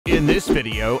In this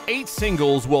video, 8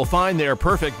 singles will find their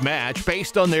perfect match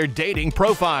based on their dating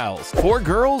profiles. 4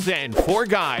 girls and 4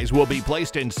 guys will be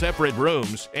placed in separate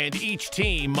rooms, and each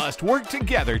team must work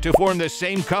together to form the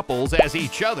same couples as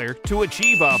each other to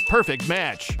achieve a perfect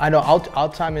match. I know,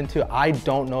 I'll chime in too. I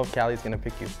don't know if Callie's gonna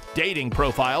pick you. Dating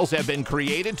profiles have been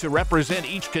created to represent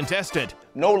each contestant.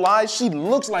 No lies, she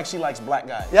looks like she likes black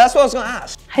guys. Yeah, that's what I was gonna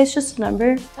ask. Height's just a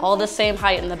number. All the same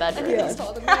height in the bedroom.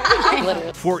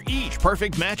 Literally. For each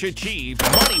perfect match achieved,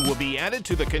 money will be added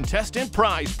to the contestant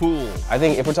prize pool. I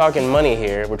think if we're talking money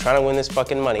here, we're trying to win this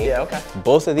fucking money. Yeah, okay.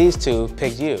 Both of these two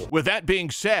picked you. With that being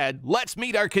said, let's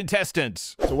meet our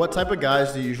contestants. So what type of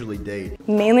guys do you usually date?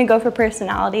 Mainly go for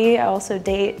personality. I also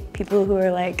date people who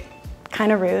are like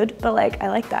kind of rude, but like I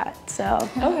like that. So,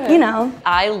 you know.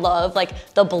 I love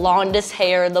like the blondest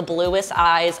hair, the bluest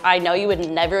eyes. I know you would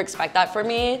never expect that from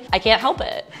me. I can't help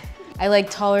it. I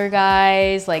like taller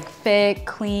guys, like fit,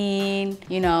 clean,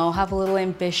 you know, have a little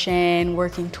ambition,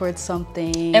 working towards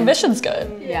something. Ambition's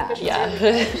good. Yeah.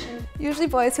 Yeah. Usually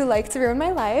boys who like to ruin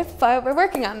my life, but we're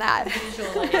working on that.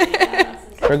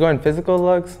 We're going physical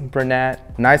looks,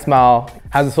 brunette, nice smile,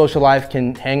 has a social life,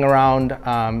 can hang around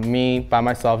me by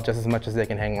myself just as much as they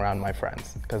can hang around my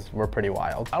friends, because we're pretty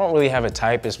wild. I don't really have a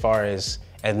type as far as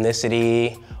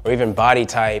ethnicity or even body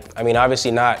type. I mean, obviously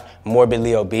not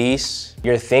morbidly obese.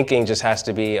 Your thinking just has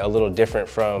to be a little different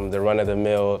from the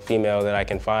run-of-the-mill female that I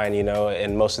can find, you know,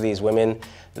 and most of these women,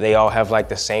 they all have like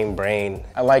the same brain.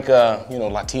 I like, you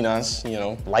know, Latinas, you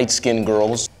know, light-skinned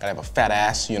girls. Gotta have a fat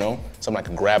ass, you know, something I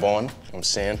can grab on, you know what I'm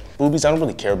saying? Boobies I don't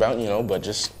really care about, you know, but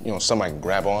just, you know, something I can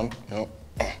grab on, you know.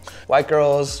 White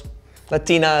girls,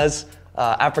 Latinas,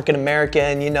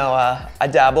 African-American, you know, I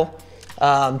dabble.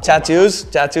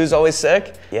 Tattoos always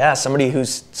sick. Yeah, somebody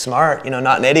who's smart, you know,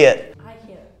 not an idiot.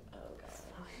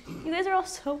 You guys are all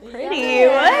so pretty.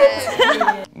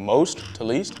 What? Most to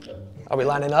least. Are we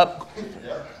lining up?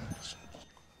 Yeah.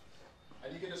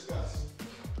 And you can discuss.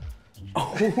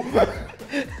 I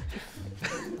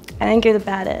think you're the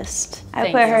baddest.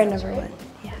 I put her at number 1.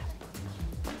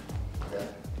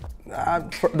 Yeah.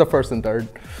 The first and third.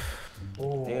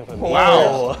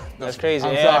 Wow. That's crazy.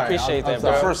 I'm yeah, sorry. I appreciate that,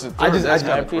 bro. First and third,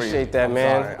 I appreciate that,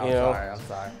 man. I'm you know. sorry, I'm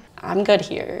sorry. I'm good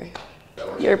here.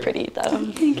 You're pretty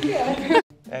though.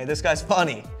 Hey, this guy's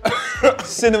funny.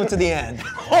 Send him to the end.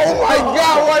 Oh my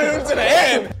God, why did you to the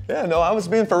end? Yeah, no, I was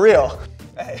being for real.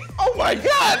 Hey. Oh my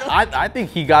God. I think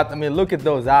he got, I mean, look at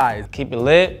those eyes. Keep it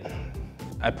lit.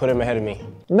 I put him ahead of me.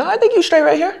 No, I think you straight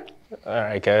right here. All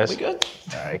right, cuz. We good?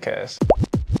 All right, cuz.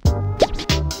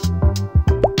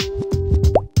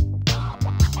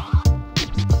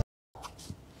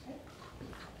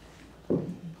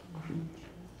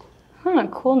 Huh,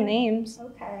 cool names.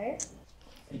 Okay.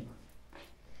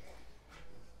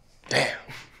 Damn.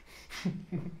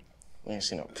 We ain't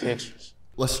seen no pictures.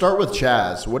 Let's start with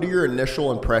Chaz. What are your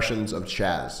initial impressions of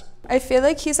Chaz? I feel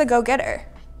like he's a go-getter.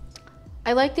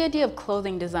 I like the idea of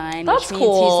clothing design, That's which means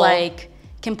cool. he's like,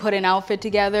 can put an outfit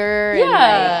together.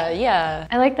 Yeah, yeah.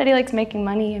 I like that he likes making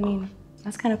money. I mean,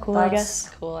 that's kind of cool, I guess.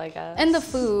 That's cool, I guess. And the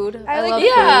food. I like love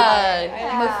yeah. food.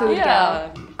 I'm a food Yeah.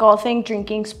 gal. Golfing,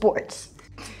 drinking, sports.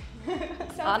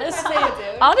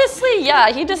 Honestly,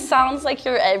 yeah, he just sounds like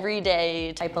your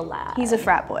everyday type of lad. He's a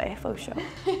frat boy, for sure.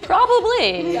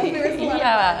 Probably.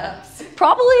 Yeah.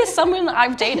 Probably someone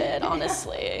I've dated,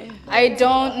 honestly. I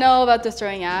don't know about the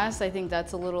throwing ass. I think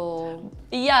that's a little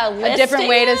Yeah, a different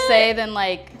way to listing say than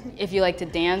like if you like to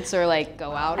dance or like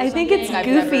go out or I think it's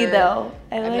something. goofy though.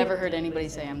 I've never heard anybody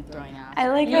say I'm throwing ass. I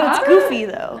like how it's goofy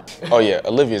though. Oh yeah,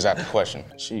 Olivia's out the question.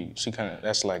 She kind of,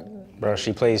 that's like. Bro,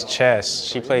 she plays chess.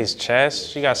 She plays chess.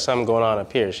 She got something going on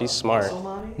up here. She's smart.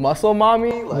 Muscle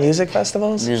mommy? Like, Music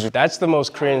festivals? Music. That's the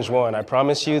most cringe one. I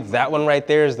promise you, that one right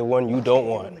there is the one you don't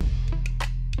want.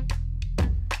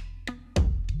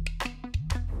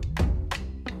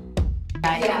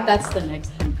 That's the next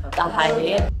thing. the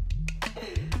height.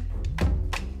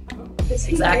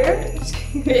 Exactly.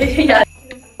 Yeah.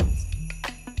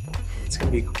 It's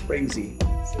gonna be crazy.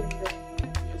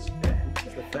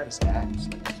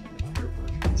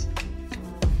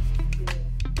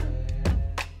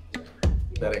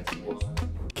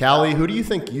 Callie, who do you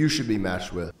think you should be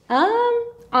matched with?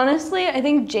 Honestly, I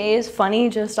think Jay is funny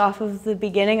just off of the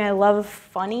beginning. I love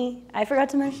funny. I forgot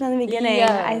to mention in the beginning.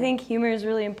 Yeah. I think humor is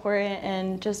really important,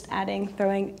 and just adding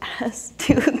throwing ass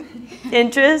to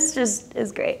interest just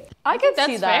is great. I could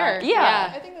That's see that. fair.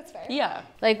 Yeah. I think that's fair. Yeah.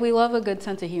 Like we love a good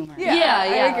sense of humor. Yeah, I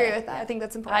agree with that. I think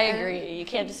that's I important. agree. You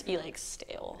can't just be like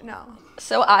stale. No.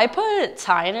 So I put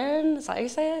Tynan, is that how you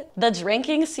say it? The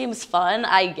drinking seems fun,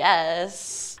 I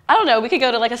guess. I don't know, we could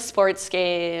go to like a sports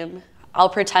game. I'll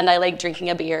pretend I like drinking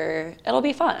a beer. It'll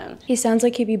be fun. He sounds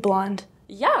like he'd be blonde.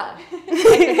 Yeah.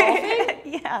 Like golfing?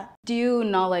 Yeah. Do you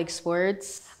not like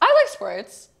sports? I like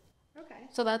sports. Okay.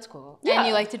 So that's cool. Yeah. And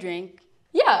you like to drink?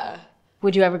 Yeah.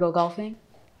 Would you ever go golfing?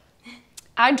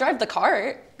 I'd drive the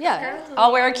cart. Yeah.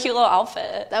 I'll wear a cute little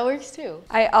outfit. That works too.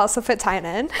 I also put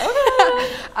Tynan.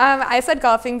 I said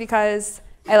golfing because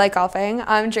I like golfing.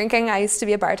 Drinking, I used to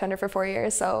be a bartender for 4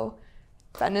 years, so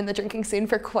been in the drinking scene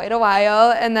for quite a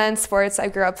while. And then sports, I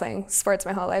grew up playing sports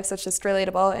my whole life, so it's just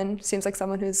relatable and seems like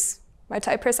someone who's my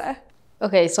type per se.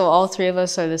 Okay, so all three of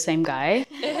us are the same guy.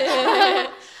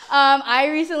 I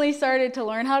recently started to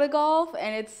learn how to golf,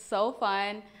 and it's so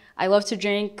fun. I love to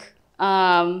drink,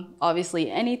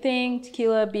 obviously anything,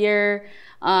 tequila, beer.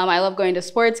 I love going to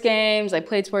sports games. I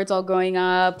played sports all growing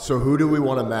up. So who do we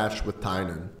want to match with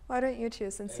Tynan? Why don't you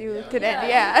choose since you didn't?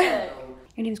 Yeah.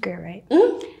 Your name's Greer, right?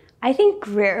 I think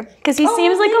Greer, because he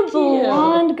seems like a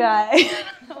blonde guy.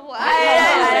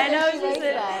 I know she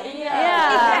said that.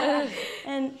 Yeah.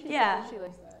 And yeah.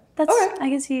 That's, I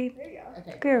can see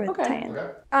Greer with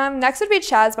Tynan. Next would be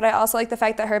Chaz, but I also like the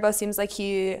fact that Herbo seems like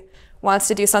he wants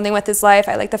to do something with his life.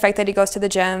 I like the fact that he goes to the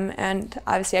gym, and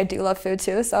obviously I do love food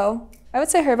too, so I would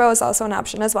say Herbo is also an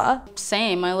option as well.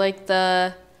 Same, I like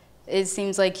it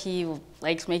seems like he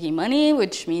likes making money,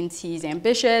 which means he's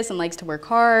ambitious and likes to work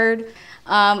hard.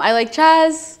 I like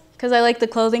Chaz, because I like the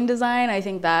clothing design. I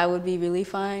think that would be really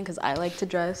fun, because I like to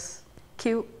dress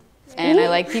cute, and I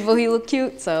like people who look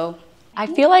cute, so. I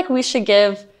feel like we should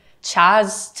give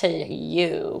Chaz to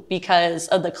you because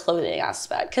of the clothing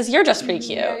aspect, because you're just pretty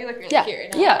cute. Yeah, you look really cute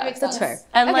right now. Yeah, That's fair.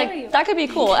 and like that could be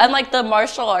cool. And like the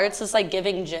martial arts is like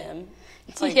giving gym.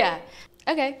 It's like, Yeah,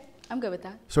 okay, I'm good with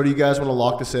that. So do you guys want to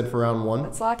lock this in for round one?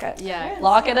 Let's lock it. Yeah.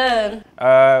 lock it in.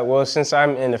 Well, since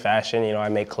I'm into fashion, I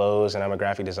make clothes and I'm a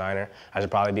graphic designer, I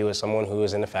should probably be with someone who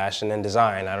is into fashion and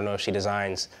design. I don't know if she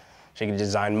can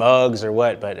design mugs or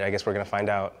what, but I guess we're gonna find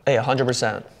out. Hey,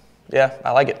 100%. Yeah,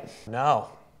 I like it. No,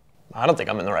 I don't think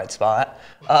I'm in the right spot.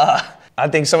 I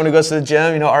think someone who goes to the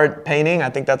gym, art, painting, I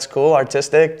think that's cool.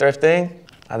 Artistic, thrifting,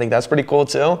 I think that's pretty cool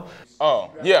too.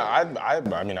 Oh, yeah,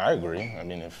 I mean, I agree. I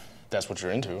mean, if that's what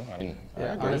you're into, I mean, I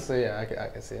agree. Honestly, yeah, I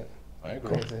can see it. I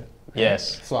agree. I can see it.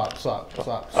 Yes. Swap.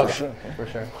 Okay. For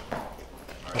sure.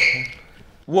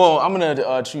 Well, I'm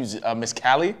gonna choose Miss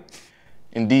Callie,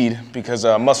 indeed, because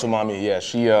Muscle Mommy,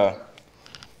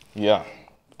 yeah,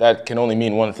 that can only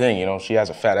mean one thing, she has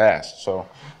a fat ass, so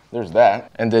there's that.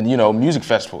 And then, music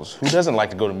festivals. Who doesn't like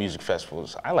to go to music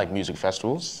festivals? I like music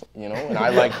festivals, and I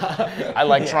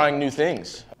like trying new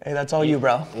things. Hey, that's all you,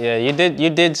 bro. Yeah, you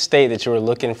did state that you were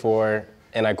looking for,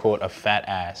 and I quote, a fat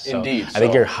ass. So Indeed. I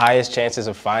think your highest chances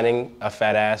of finding a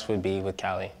fat ass would be with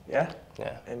Callie. Yeah?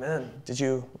 Yeah. Amen. Did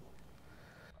you?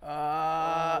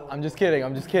 I'm just kidding.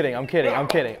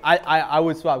 I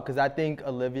would swap because I think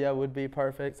Olivia would be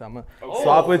perfect. So I'm gonna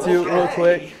swap with you real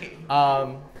quick.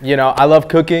 I love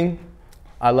cooking,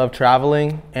 I love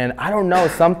traveling, and I don't know,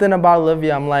 something about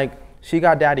Olivia. I'm like, she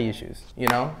got daddy issues,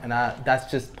 and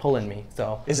that's just pulling me.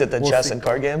 So Is it the chess and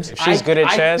card games? If she's good at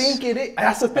chess, I think it is.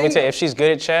 That's the let me thing. tell you, if she's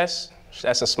good at chess,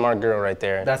 that's a smart girl right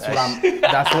there. That's what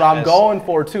I'm going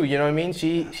for too. You know what I mean?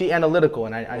 She analytical,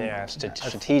 and yeah,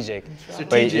 strategic.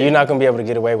 But you're not gonna be able to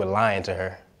get away with lying to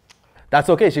her. That's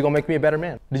okay. She's gonna make me a better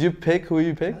man. Did you pick who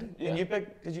you picked? Did you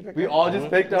pick? We all just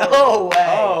picked up. No way.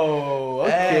 Oh,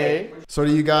 okay. Hey. So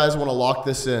do you guys want to lock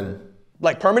this in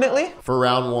Like permanently? for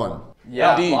round one?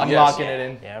 Yeah, Indeed, I'm yes. locking it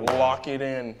in. Yeah, Lock it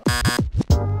in.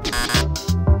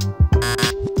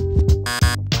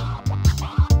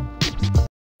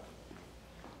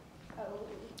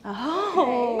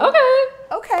 Oh. Okay.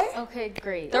 Okay. Okay,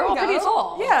 great. They're all pretty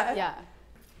tall. Yeah. Yeah.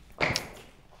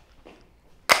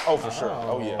 Oh, for sure.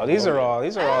 Oh, yeah. Oh, these are all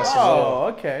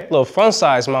Oh, okay. little fun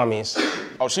size mommies.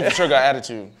 Oh, she for sure got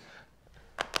attitude.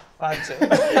 5'2".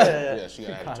 Yeah, she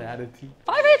got attitude. Attitude.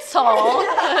 5'8" tall.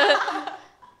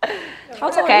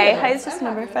 It's okay. Height's just a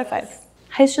number. 5'5".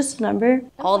 Height's just a number.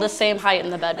 All the same height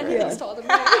in the bedroom. He's taller than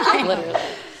me. Literally.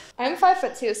 I'm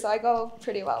 5'2", so I go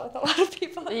pretty well with a lot of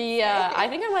people. Yeah, I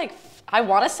think I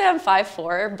want to say I'm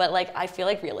 5'4", but I feel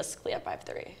like realistically I'm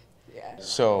 5'3". Yeah.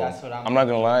 So, That's what I'm not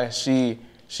gonna lie,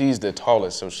 she's the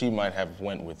tallest, so she might have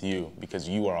went with you because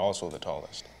you are also the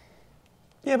tallest.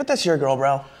 Yeah, but that's your girl,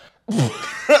 bro.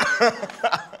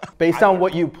 Based on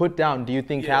what you put down, do you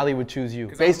think Callie would choose you?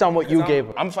 Based on what you gave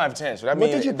her. I'm 5'10", so that What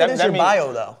means did you put in your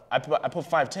bio, though? I put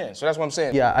 5'10", so that's what I'm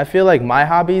saying. Yeah, I feel like my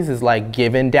hobbies is like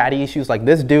giving daddy issues. Like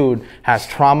this dude has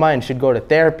trauma and should go to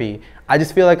therapy. I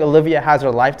just feel like Olivia has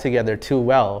her life together too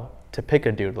well to pick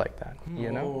a dude like that.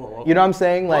 You know? You know what I'm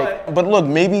saying? Like, But look,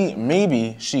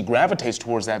 maybe she gravitates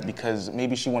towards that because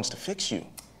maybe she wants to fix you.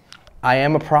 I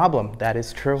am a problem. That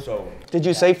is true. Did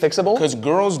you say fixable? Because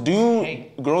girls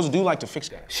do like to fix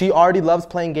guys. She already loves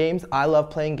playing games. I love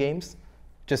playing games.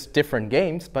 Just different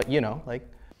games, but you know, like.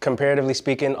 Comparatively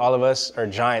speaking, all of us are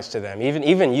giants to them.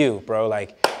 Even you, bro.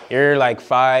 Like, you're like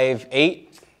 5'8"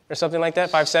 or something like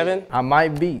that, 5'7". I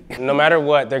might be. No matter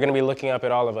what, they're gonna be looking up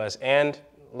at all of us, and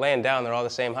laying down, they're all the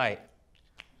same height.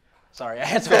 Sorry, I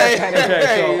had to go kind of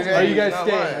So, are you guys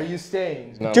staying? Are you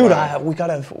staying? Dude, we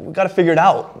gotta figure it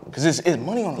out. Because it's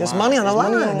money on the line. There's money on the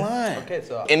line. Money on the line. Okay,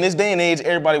 so. In this day and age,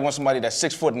 everybody wants somebody that's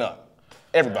 6 foot and up.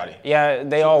 Everybody. Yeah,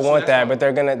 they all want that, but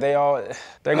they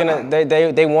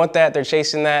want that, they're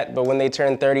chasing that, but when they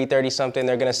turn 30 something,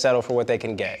 they're gonna settle for what they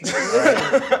can get.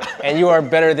 Right? And you are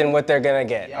better than what they're gonna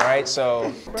get, all right?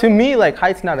 So. To me, like,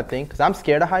 height's not a thing, because I'm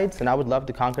scared of heights, and I would love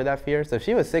to conquer that fear. So if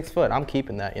she was 6 foot, I'm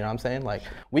keeping that, you know what I'm saying? Like,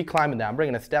 we climbing down, I'm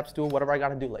bringing a step stool, whatever I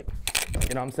gotta do, like,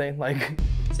 you know what I'm saying? Like.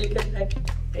 So you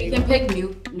can pick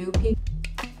new people.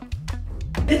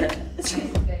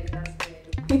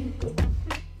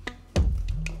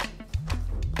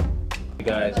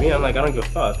 Guys, me, I'm like, I don't give a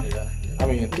fuck. I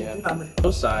mean, yeah.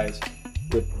 Those sides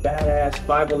with badass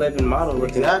 5'11" model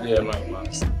looking at. Yeah, my.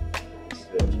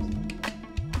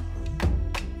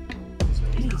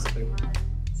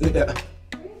 Yeah.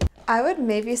 I would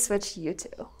maybe switch you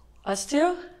two. Us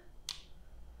two?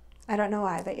 I don't know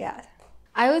why, but yeah.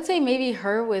 I would say maybe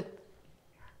her with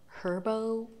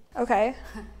Herbo. Okay.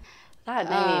 That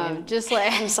name. Just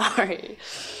like I'm sorry.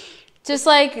 Just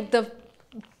like the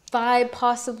vibe,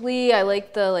 possibly. I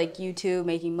like the YouTube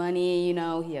making money. You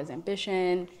know, he has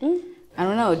ambition. I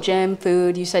don't know, gym,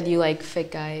 food. You said you like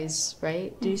fit guys,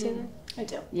 right? Did you say that? I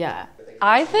do. Yeah.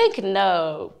 I think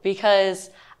no, because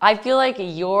I feel like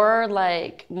you're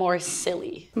like more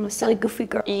silly. I'm a silly, goofy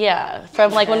girl. Yeah,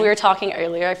 from like when we were talking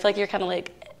earlier, I feel like you're kind of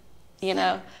like, you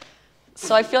know.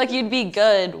 So I feel like you'd be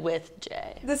good with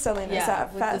Jay. The silliness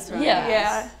of fast food.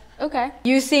 Yeah. Okay.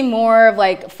 You seem more of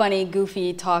like funny,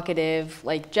 goofy, talkative,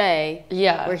 like Jay.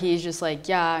 Yeah. Where he's just like,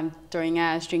 yeah, I'm throwing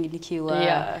ass, drinking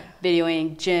tequila,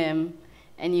 videoing gym,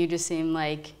 and you just seem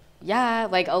like, yeah,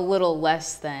 like a little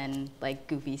less than like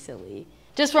goofy, silly.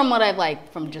 Just from what I've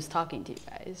like from just talking to you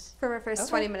guys. From our first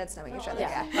 20 minutes knowing each other,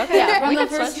 yeah. Okay. Yeah, from we the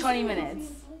could first switch. 20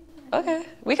 minutes. Okay,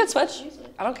 we could switch.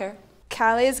 I don't care.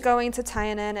 Callie is going to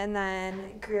Tynan, and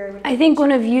then Greer would I think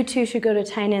one of you two should go to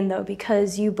Tynan though,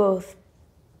 because you both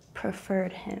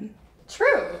preferred him.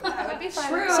 True. That would be fun.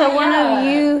 True. So one of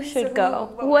you should So go.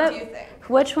 what do you think?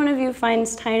 Which one of you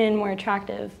finds Tynan more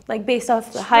attractive? Like based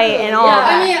off the height and all Yeah,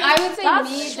 that. I mean, I would say That's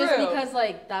me just true. because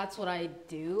like that's what I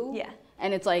do. Yeah.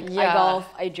 And it's like I Yeah. golf,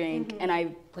 I drink, and I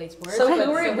play sports. So Okay.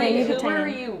 who were, So wait, you who could were tell.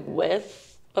 you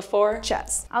with before?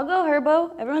 Chess. I'll go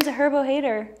Herbo. Everyone's a Herbo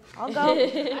hater. I'll go.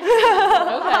 Okay.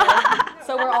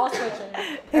 So we're all switching.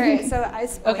 All right, so I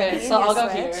split. Okay, me so and I'll go you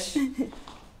here. switch.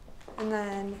 And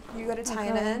then you go to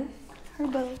Tynan.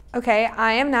 Herbo. Okay,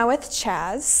 I am now with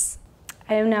Chaz.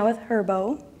 I am now with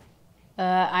Herbo.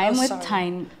 I am Oh, with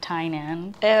sorry.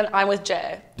 Tynan. And I'm with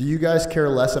Jay. Do you guys care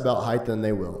less about height than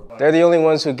they will? They're the only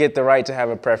ones who get the right to have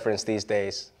a preference these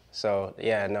days. So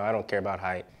yeah, no, I don't care about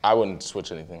height. I wouldn't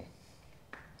switch anything.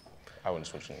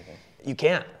 You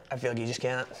can't. I feel like you just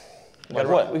can't. Like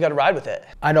what? We gotta ride with it.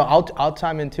 I know, I'll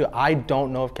chime in too. I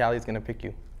don't know if Callie's gonna pick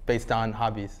you based on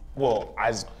hobbies. Well,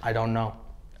 I don't know.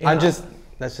 Yeah.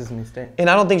 That's just me staying. And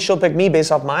I don't think she'll pick me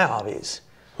based off my hobbies.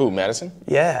 Who, Madison?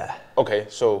 Yeah. Okay,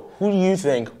 so who do you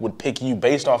think would pick you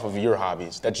based off of your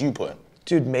hobbies that you put?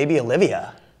 Dude, maybe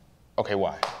Olivia. Okay,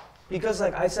 why? Because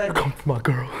like I said, Come for my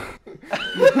girl.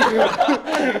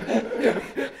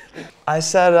 I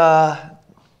said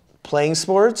playing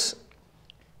sports,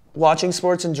 watching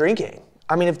sports, and drinking.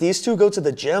 I mean, if these two go to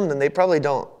the gym, then they probably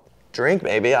don't drink,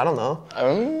 maybe. I don't know.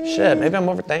 Shit, maybe I'm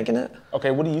overthinking it.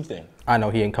 Okay, what do you think? I know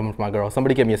he ain't coming for my girl.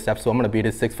 Somebody give me a step stool. I'm gonna beat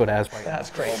his 6 foot ass right now. That's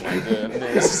crazy.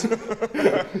 Goodness.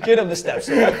 Get him the steps.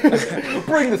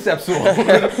 Bring the step stool.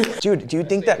 Dude, do you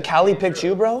think that Callie picked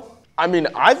you, bro? I mean,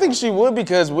 I think she would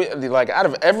because we like out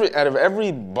of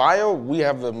every bio, we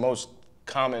have the most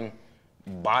common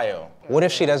bio. What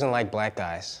if she doesn't like black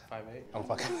guys? 5'8". I'm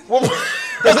fucking.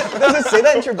 Does it say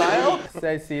that in your bio?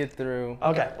 I see it through.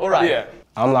 Okay, all right. Yeah.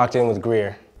 I'm locked in with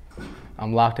Greer.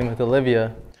 I'm locked in with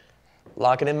Olivia.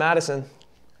 Lock it in, Madison.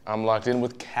 I'm locked in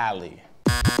with Callie.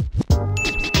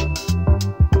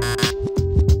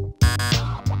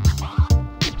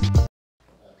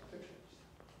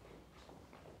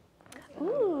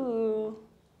 Ooh.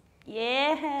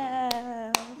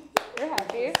 Yeah. You're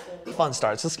happy. Fun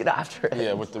starts. Let's get after it.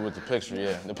 Yeah, with the picture.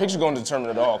 Yeah, the picture's going to determine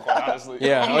it all. Quite honestly.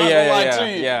 Yeah. I'm Oh not yeah, gonna lie yeah, to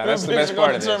you. yeah. That's the best picture part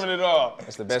gonna of this. determine it all.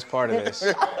 That's the best part of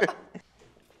this.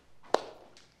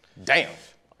 Damn.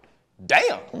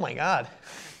 Damn. Oh my God.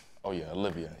 Oh yeah,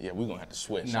 Olivia. Yeah, we're gonna have to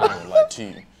switch. I ain't gonna lie to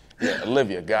you. Yeah,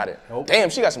 Olivia got it. Nope. Damn,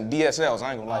 she got some DSLs.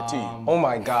 I ain't gonna lie to you. Oh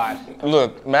my God.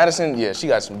 Look, Madison, yeah, she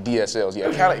got some DSLs.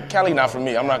 Yeah, Callie not for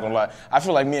me. I'm not gonna lie. I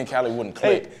feel like me and Callie wouldn't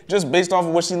click. Hey. Just based off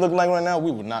of what she looked like right now,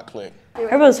 we would not click.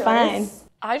 Herbo's fine.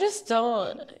 I just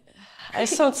don't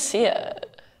see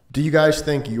it. Do you guys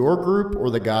think your group or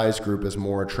the guys' group is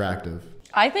more attractive?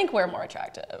 I think we're more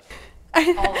attractive.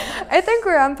 I think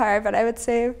we're on par, but I would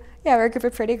say, yeah, we're a group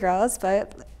of pretty girls,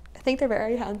 but I think they're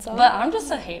very handsome. But I'm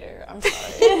just a hater. I'm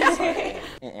sorry.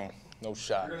 No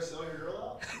shot. You're gonna sell your girl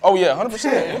out? Oh yeah,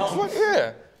 100%.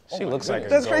 Yeah. She looks like her.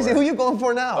 That's crazy. Who are you going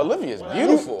for now? Olivia's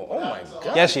beautiful. Oh my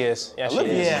God. Yes, she is. Yes, she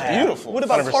Olivia's is. beautiful. What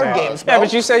about 100%. card games, bro? Yeah,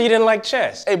 but you said you didn't like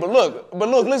chess. Hey, but look,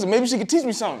 listen, maybe she could teach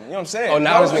me something. You know what I'm saying? Oh,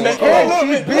 now this nigga. Now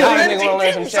this nigga wanna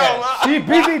learn some chess. She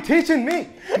busy teaching me.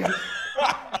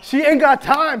 She ain't got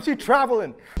time. She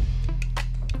traveling.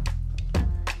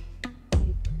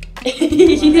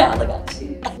 Yeah, look at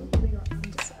you.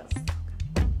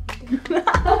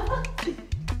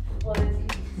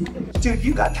 Dude,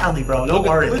 you got Callie, bro. Don't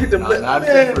worry. Look at them lips.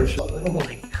 Oh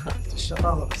my God. Shut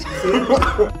up.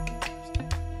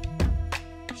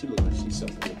 She looks like she's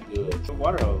something good.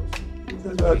 Water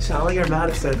hose. Callie or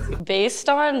Madison? Based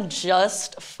on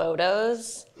just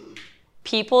photos,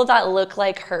 people that look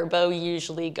like Herbo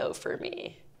usually go for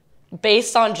me.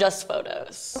 Based on just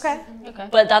photos. Okay.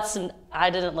 But I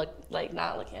didn't look like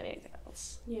not looking at anything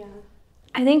else. Yeah.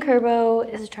 I think Herbo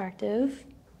is attractive,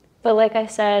 but like I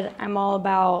said, I'm all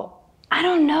about, I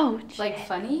don't know. Like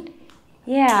funny?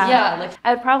 Yeah. Yeah, like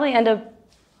I'd probably end up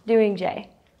doing Jay,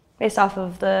 based off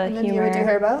of the And then you humor. would do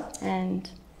Herbo? And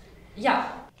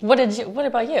yeah. What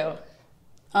about you?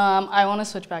 I want to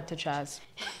switch back to Chaz.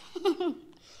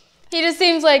 He just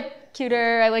seems like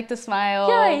cuter. I like the smile.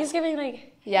 Yeah, he's giving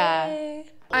like Yeah. Yay.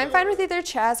 I'm fine with either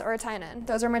Chaz or Tynan.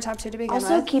 Those are my top two to begin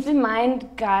also with. keep in mind,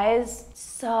 guys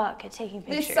suck at taking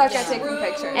They pictures. suck at taking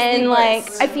pictures. And The like,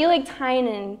 worst. I feel like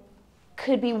Tynan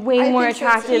could be way I more think so,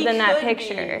 attractive too. than that He could be,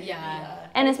 picture. Yeah.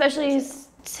 And especially he's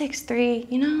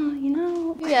 6'3", you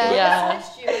know. Yeah.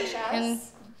 Yeah. And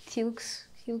he looks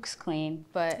clean,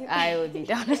 but I would be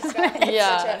down to switch.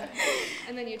 Yeah.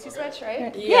 And then you two switch,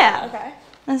 right? Yeah. Okay.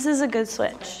 This is a good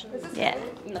switch. Yeah.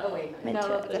 No, wait. No, a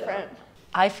little bit different.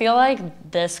 I feel like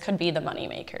this could be the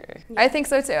moneymaker. I think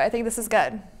so too. I think this is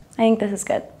good. I think this is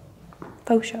good.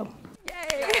 Faux show.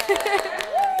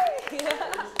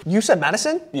 You said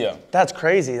Madison? Yeah. That's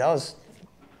crazy.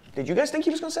 Did you guys think he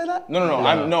was gonna say that?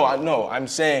 No. I'm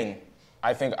saying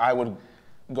I think I would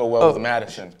go well with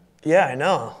Madison. Yeah, I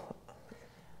know.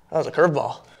 That was a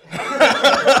curveball.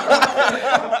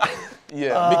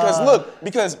 Yeah,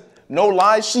 because no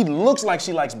lies, she looks like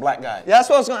she likes black guys. Yeah, that's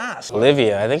what I was gonna ask.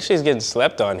 Olivia, I think she's getting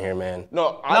slept on here, man.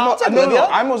 I'll take Olivia.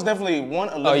 I most definitely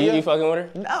want Olivia. Oh, you fucking with her?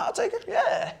 No, I'll take her.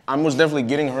 Yeah. I'm most definitely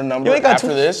getting her number You ain't got after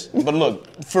two- this. But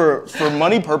look, for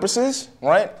money purposes,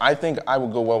 right? I think I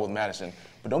would go well with Madison.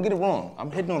 But don't get it wrong. I'm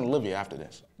hitting on Olivia after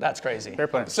this. That's crazy. Fair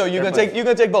play. So you're Fair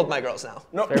gonna take both my girls now.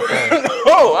 No,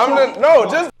 no,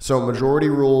 just So majority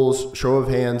rules, show of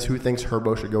hands, who thinks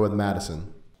Herbo should go with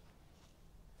Madison?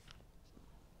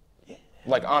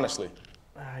 like honestly.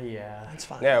 Yeah. That's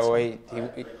fine. Yeah, wait.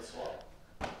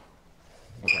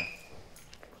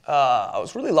 I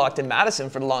was really locked in Madison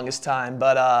for the longest time,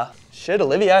 but shit,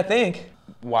 Olivia, I think.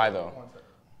 Why though?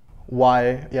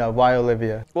 Why? Yeah. Why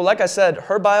Olivia? Well, like I said,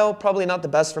 her bio probably not the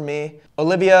best for me.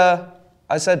 Olivia,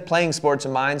 I said playing sports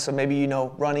in mine, so maybe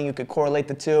running, you could correlate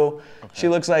the two. Okay. She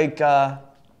looks like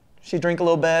she drink a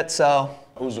little bit, so.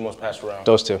 Who's the most passed around?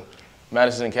 Those two.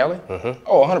 Madison and Kelly? Mm-hmm.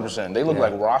 Oh, 100%. They look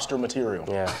like roster material.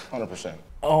 Yeah. 100%.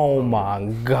 Oh my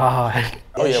God.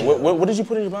 Oh yeah. What did you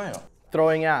put in your bio?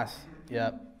 Throwing ass.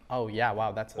 Yep. Oh yeah.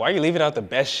 Wow. That's. Why are you leaving out the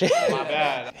best shit? My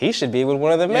bad. He should be with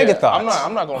one of the mega thoughts.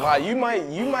 I'm not gonna lie. You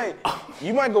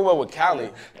might go well with Callie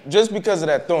just because of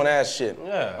that throwing ass shit.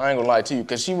 Yeah. I ain't gonna lie to you,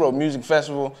 cause she wrote music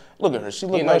festival. Look at her. She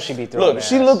look like she be throwing ass.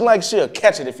 She look like she'll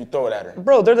catch it if you throw it at her.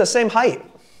 Bro, they're the same height.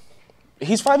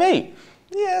 He's 5'8".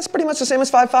 Yeah, it's pretty much the same as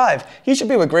 5'5". He should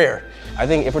be with Greer. I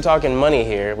think if we're talking money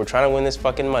here, we're trying to win this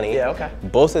fucking money. Yeah, okay.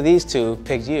 Both of these two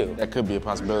picked you. That could be a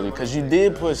possibility, cause you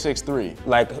did put 6'3".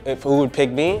 Like, if who would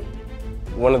pick me?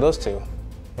 One of those two.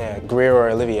 Yeah, Greer or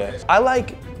Olivia. I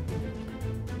like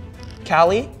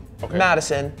Callie,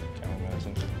 Madison,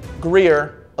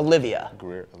 Greer, Olivia.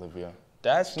 Greer, Olivia.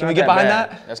 That's Can not we get that behind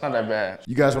bad. that? That's not that bad.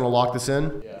 You guys want to lock this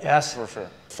in? Yes. For sure.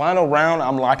 Final round,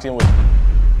 I'm locked in with.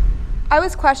 I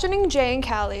was questioning Jay and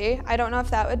Callie. I don't know if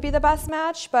that would be the best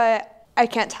match, but I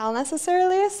can't tell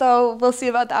necessarily, so we'll see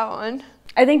about that one.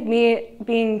 I think me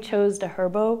being chose to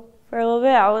Herbo for a little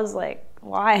bit, I was like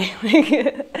why?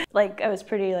 Like I was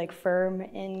pretty like firm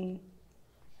in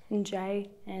Jay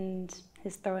and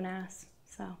his throwing ass,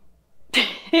 so.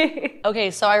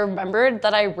 Okay, so I remembered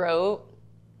that I wrote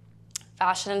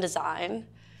fashion and design,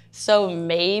 so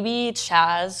maybe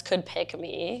Chaz could pick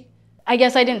me. I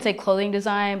guess I didn't say clothing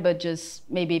design, but just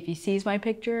maybe if he sees my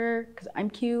picture, because I'm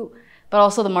cute. But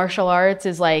also the martial arts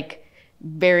is like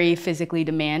very physically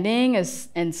demanding,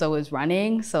 and so is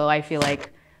running. So I feel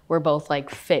like we're both like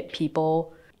fit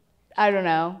people. I don't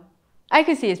know. I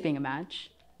could see us being a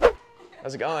match.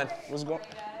 How's it going? What's going?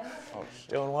 Oh,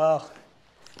 doing well.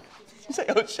 You say,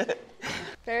 oh shit.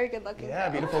 Very good looking. Yeah,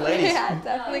 beautiful ladies. Yeah,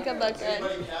 definitely good looking.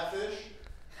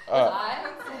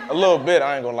 A little bit.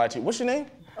 I ain't gonna lie to you. What's your name?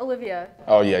 Olivia.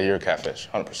 Oh yeah, you're a catfish,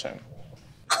 100%.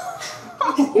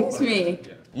 Excuse me.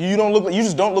 You don't look. You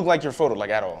just don't look like your photo, like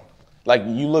at all. Like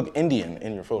you look Indian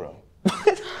in your photo.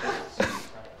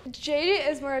 JD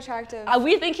is more attractive.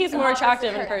 We think he's more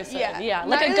attractive in person. Yeah,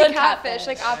 like Not a really good catfish,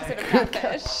 like opposite of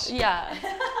catfish. Yeah.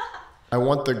 I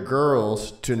want the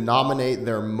girls to nominate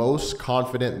their most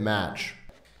confident match.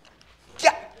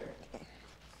 Yeah.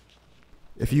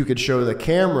 If you could show the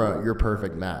camera your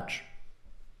perfect match.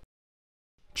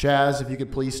 Chaz, if you could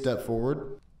please step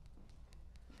forward.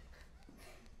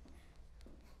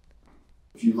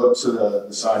 If you look to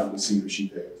the side, you can see who she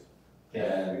picked.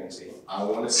 Yeah, we can see. I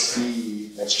want to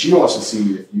see, and she wants to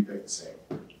see if you picked the same.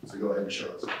 So go ahead and show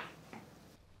us.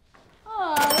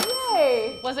 Oh,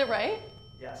 yay. Was it right?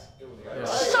 Yes.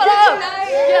 Shut up!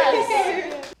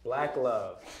 Yes. Black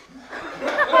love.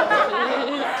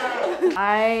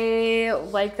 I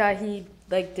like that he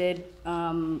did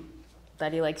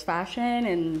that he likes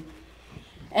fashion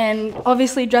and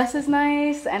obviously dresses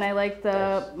nice, and I like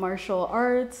the martial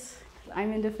arts.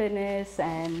 I'm into fitness,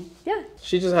 and yeah.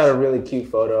 She just had a really cute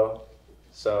photo,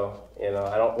 so you know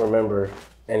I don't remember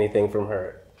anything from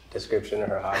her description or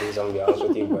her hobbies. I'm gonna be honest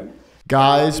with you, but.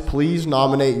 Guys, please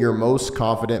nominate your most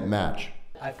confident match.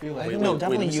 I feel like No,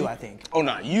 definitely you, I think. Oh,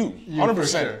 not you.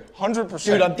 100%. 100%.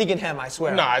 Dude, I'm thinking him, I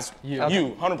swear. Nah, it's you.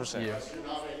 100%.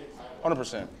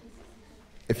 100%.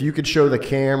 If you could show the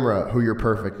camera who your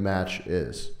perfect match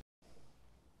is.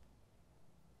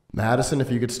 Madison, if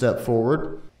you could step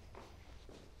forward.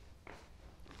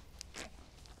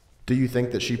 Do you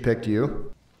think that she picked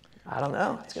you? I don't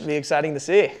know. It's going to be exciting to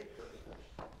see.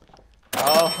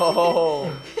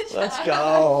 Oh, let's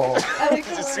go. Thank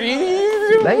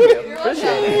you.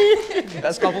 Appreciate it.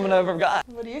 Best compliment I've ever got.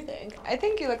 What do you think? I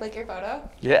think you look like your photo.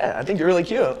 Yeah, I think you're really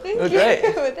cute. Thank you look you.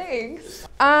 great. Thanks.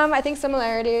 I think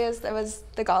similarities. There was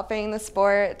the golfing, the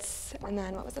sports, and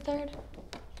then what was the third?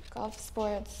 Golf,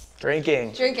 sports.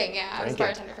 Drinking. Drinking, yeah. I was a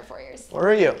Drinking. bartender for 4 years. Where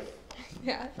are you?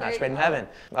 Yeah. Match made in heaven.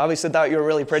 I obviously thought you were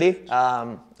really pretty.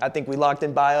 I think we locked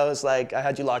in bios, like I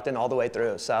had you locked in all the way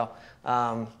through. So,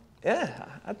 yeah,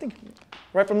 I think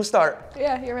right from the start.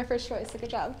 Yeah, you're my first choice. So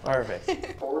good job.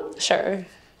 Perfect. Sure.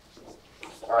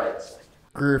 All right.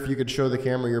 Greer, if you could show the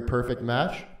camera your perfect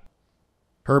match.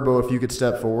 Herbo, if you could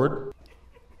step forward.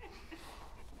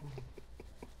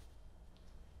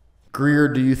 Greer,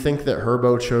 do you think that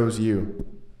Herbo chose you?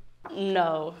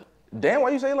 No. Damn, why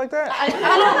you say it like that? I don't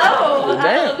know.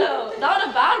 Damn. I don't know. Not in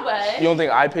a bad way. You don't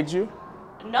think I picked you?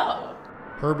 No.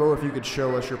 Herbo, if you could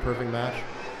show us your perfect match.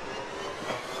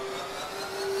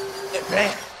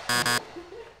 Bam.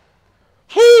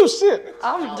 Whew, shit.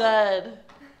 I'm dead.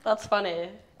 That's funny.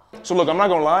 So look, I'm not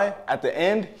gonna lie. At the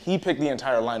end, he picked the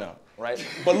entire lineup, right?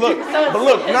 But look, but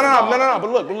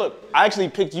look. I actually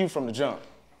picked you from the jump.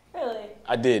 Really?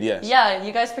 I did, yes. Yeah,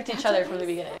 you guys picked each other from the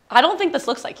beginning. I don't think this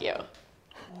looks like you.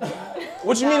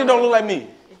 What you mean it don't look like me?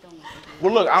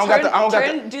 Well, look, I don't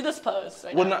got the. Do this pose.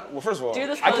 Right Well, now. not, well, first of all, Do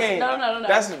this I pose. can't. No.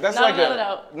 That's No, like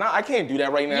no. No, I can't do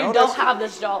that right now. You don't have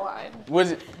this jawline.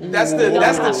 Was it? That's the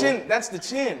chin. That's the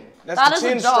chin. That's That the is a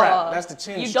chin jaw. strap. That's the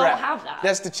chin You strap. don't have that.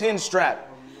 That's the chin strap.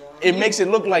 It makes it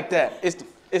look like that. It's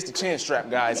the chin strap,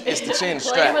 guys. It's the chin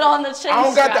strap. Blame it on the chin I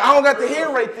don't strap. got the hair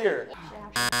right there.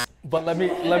 But let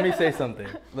me say something.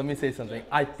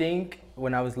 I think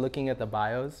when I was looking at the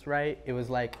bios, right, it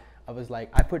was like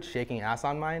I put shaking ass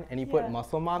on mine, and he put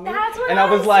muscle mommy, That's what and I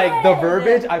was like said. the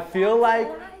verbiage. I feel like,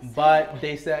 but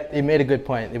they said it made a good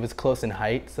point. It was close in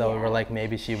height, so we're like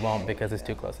maybe she won't because it's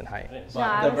too close in height.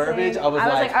 But No, the verbiage, I was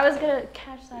like, I was gonna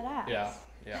catch that ass. yeah.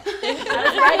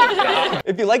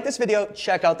 If you like this video,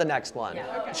 check out the next one.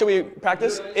 Yeah. Should we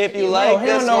practice? If you like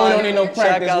hell this no, we one, don't need no check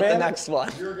practice, out the man. next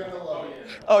one. You're gonna love it.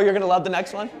 Oh, you're gonna love the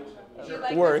next one?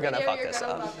 We're this gonna video, fuck you're this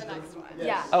gonna up. love the next one.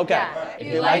 Yeah. Okay. Yeah.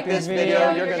 If you like this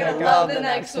video, you're gonna love the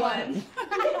next one.